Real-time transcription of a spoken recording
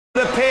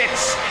The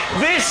pits.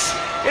 This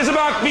is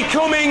about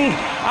becoming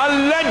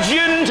a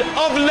legend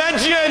of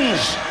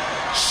legends.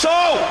 So,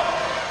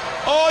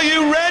 are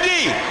you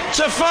ready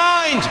to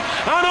find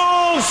an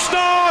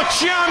all-star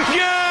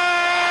champion?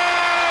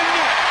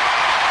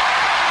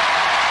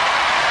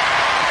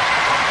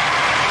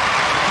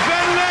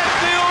 Then let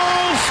the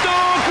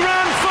all-star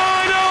grand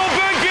final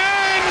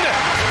begin.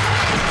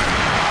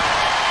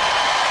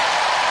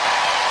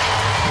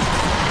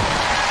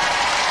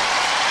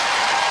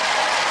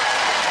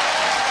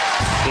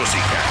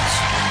 Pussycats.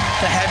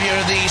 The heavier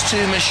of these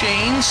two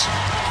machines,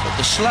 but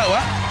the slower.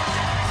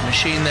 The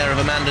machine there of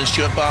Amanda and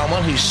Stuart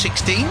Barnwell, who's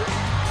 16.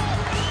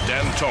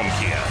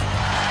 Dantomkia.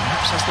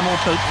 Perhaps has the more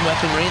potent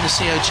weaponry, the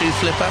CO2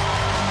 flipper.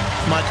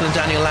 Michael and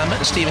Daniel Lambert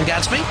and Stephen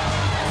Gadsby.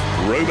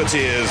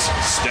 Roboteers,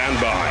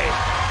 stand by.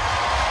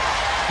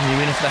 In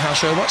the arena for the House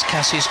Robots,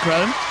 Cassius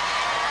Chrome.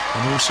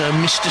 And also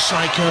Mr.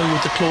 Psycho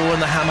with the claw and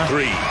the hammer.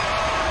 3,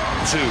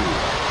 2,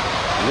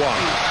 1.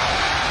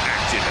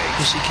 Activate.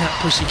 Pussycat,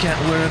 Pussycat,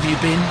 where have you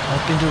been?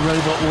 I've been to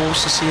Robot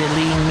Wars to see a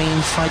lean,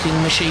 mean fighting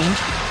machine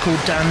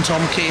called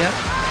Dantomkia.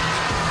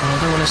 I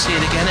don't want to see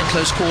it again at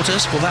close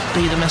quarters. Will that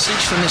be the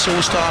message from this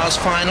All-Stars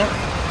final?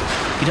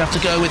 You'd have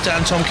to go with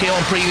Dantomkia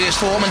on previous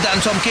form, and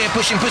Dantomkia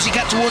pushing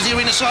Pussycat towards the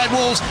arena side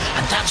walls,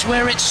 and that's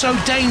where it's so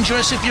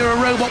dangerous if you're a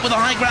robot with a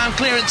high ground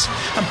clearance,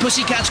 and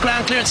Pussycat's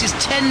ground clearance is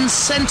 10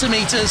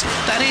 centimetres.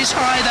 That is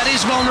high, that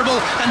is vulnerable,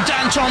 and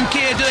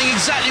Dantomkia doing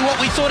exactly what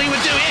we thought he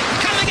would do here.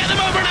 Can they get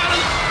them over and out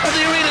of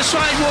the arena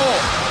side wall?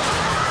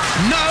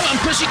 No, and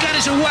Pussycat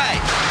is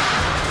away.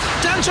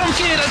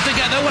 Dantomkia, don't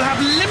forget, though, will have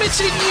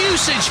limited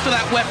usage for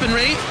that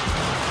weaponry.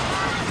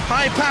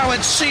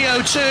 High-powered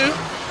CO2.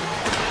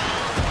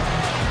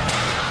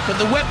 But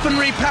the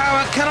weaponry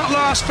power cannot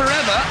last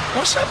forever.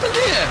 What's happened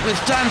here with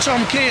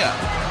Dantomkia?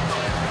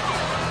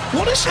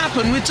 What has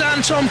happened with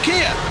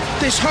Dantomkia?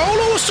 This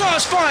whole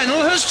All-Stars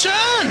final has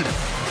turned.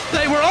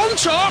 They were on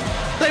top,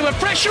 they were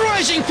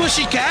pressurising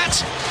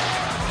Pussycat,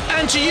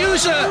 and to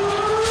use a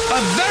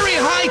very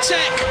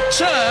high-tech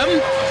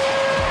term,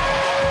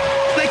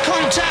 they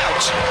conked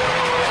out.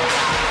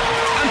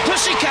 And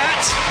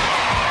Pussycat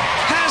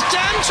has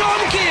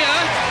Dantomkia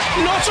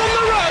not on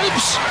the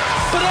ropes,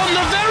 but on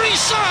the very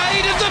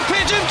side of the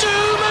pit of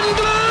doom and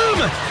gloom.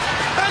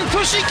 And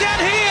Pussycat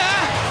here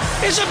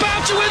is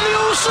about to win the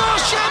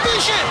All-Stars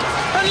Championship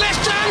unless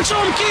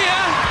Dantomkia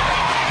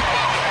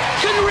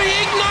can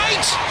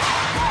reignite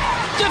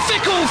the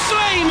fickle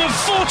flame of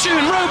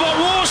fortune robot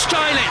war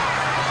styling.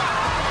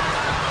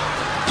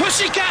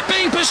 Pussycat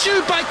being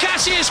pursued by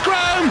Cassius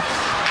Chrome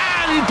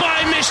and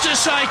by Mr.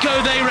 Psycho.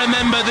 They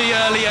remember the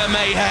earlier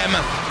mayhem.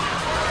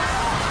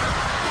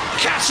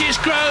 Cassius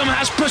Chrome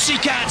has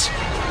Pussycat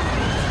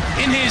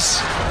in his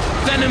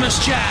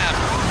venomous jab.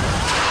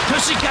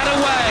 Pussycat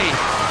away,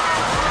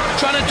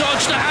 trying to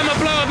dodge the hammer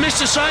blow of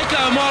Mr.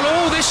 Psycho, and while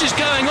all this is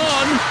going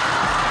on,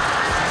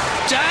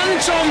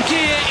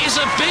 Dantomkia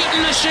is a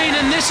beaten machine,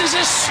 and this is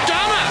a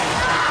stunner.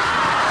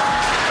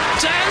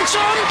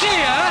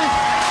 Dantomkia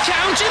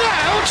counted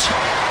out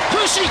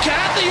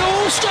Pussycat, the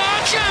All-Star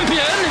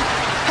champion.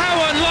 How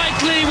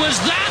unlikely was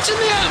that in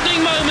the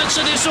opening moments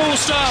of this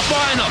All-Star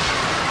final?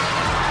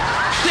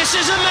 This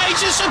is a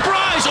major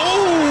surprise.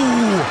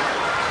 Oh,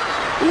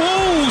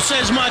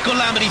 says Michael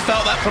Lambert. He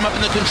felt that from up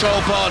in the control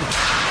pod.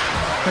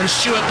 And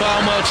Stuart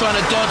Barnwell trying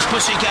to dodge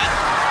Pussycat.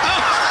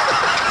 Oh.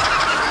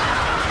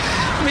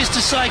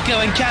 Mr. Psycho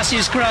and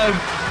Cassius Chrome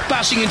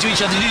bashing into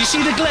each other. Did you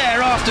see the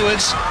glare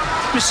afterwards?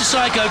 Mr.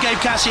 Psycho gave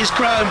Cassius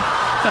Chrome,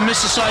 and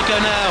Mr. Psycho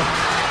now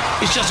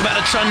is just about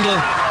to trundle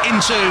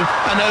into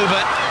and over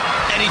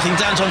anything.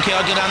 Dantomkia,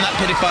 I'd go down that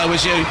pit if I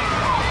was you.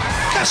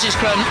 Cassius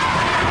Chrome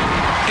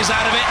is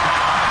out of it.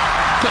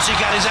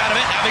 Pussycat is out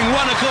of it, having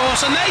won, of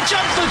course, and they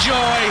jump for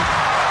joy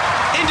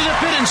into the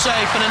pit and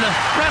safe, and a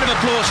round of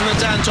applause from the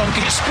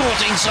Dantomkia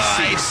sporting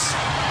side.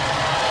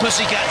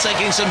 Pussycat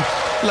taking some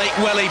late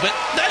welly, but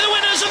they're the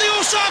winners of the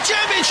All-Star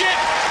Championship.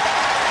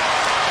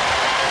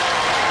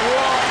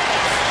 What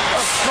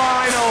a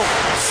final.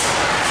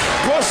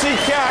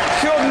 Pussycat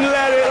couldn't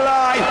let it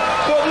lie,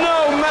 but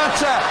no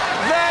matter,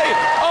 they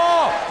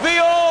are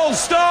the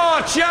All-Star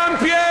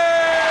Champions.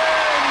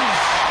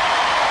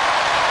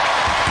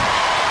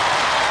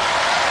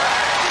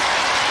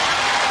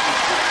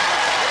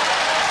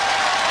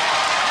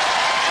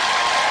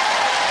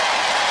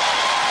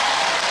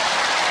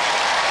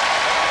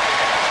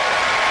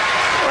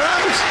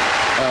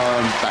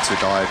 Battery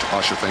died,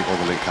 I should think, or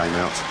the link came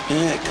out.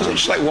 Yeah, because it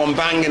was just like one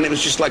bang and it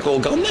was just like all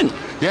gone then.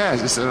 Yeah,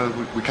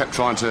 we kept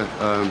trying to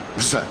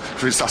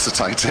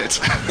resuscitate it.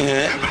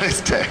 Yeah. But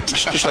it's dead.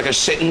 Just like a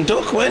sitting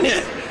duck, weren't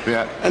you?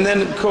 Yeah. And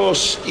then, of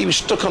course, he was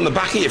stuck on the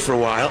back of you for a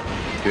while.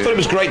 Yeah. Thought it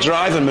was great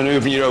driving,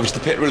 manoeuvring you over to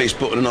the pit release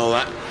button and all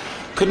that.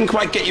 Couldn't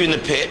quite get you in the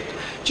pit.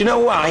 Do you know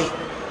why?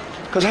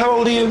 Because how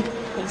old are you?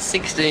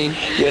 16.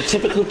 You're a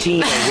typical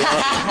teenager.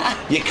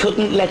 You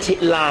couldn't let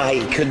it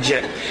lie, could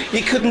you?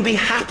 You couldn't be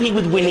happy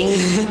with winning.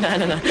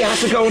 No. You had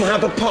to go and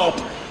have a pop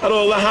at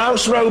all the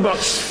house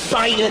robots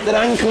biting at their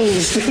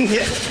ankles, didn't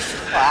you?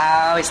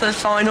 Wow, it's the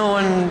final,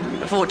 and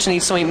unfortunately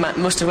something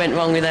must have went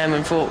wrong with them,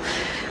 and thought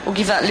we'll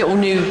give that little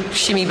new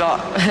shimmy bot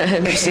a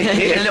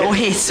little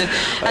hit,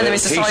 and there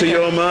is a piece cycle. of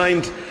your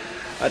mind.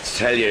 I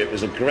tell you, it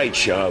was a great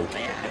show.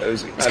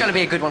 It's got to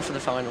be a good one for the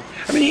final.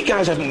 I mean, you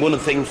guys haven't won a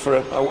thing for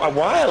a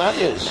while, have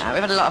you? No,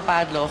 we've had a lot of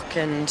bad luck,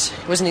 and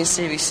it wasn't in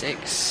Series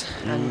 6,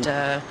 and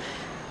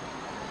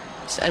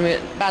we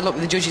had bad luck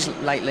with the judges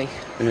lately.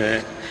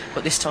 Yeah.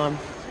 But this time,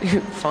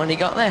 finally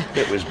got there.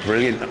 It was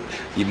brilliant.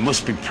 You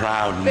must be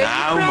proud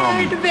now,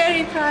 Mum.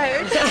 Very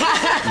proud.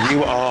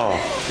 You are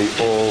the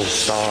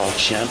all-star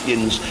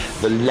champions,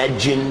 the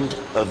legend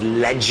of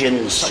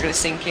legends. It's not going to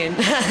sink in.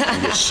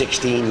 And you're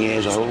 16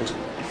 years old.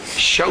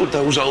 Showed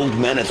those old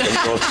men a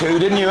thing or two,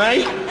 didn't you,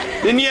 eh?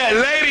 Didn't you?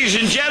 Ladies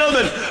and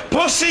gentlemen,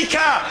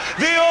 Pussycat,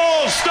 the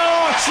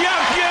all-star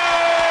champion!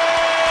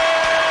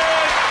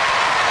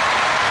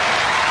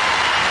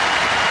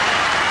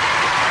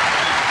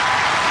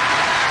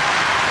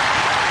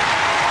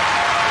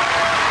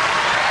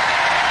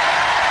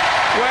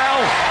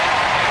 Well,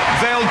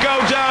 they'll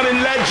go down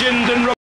in legend and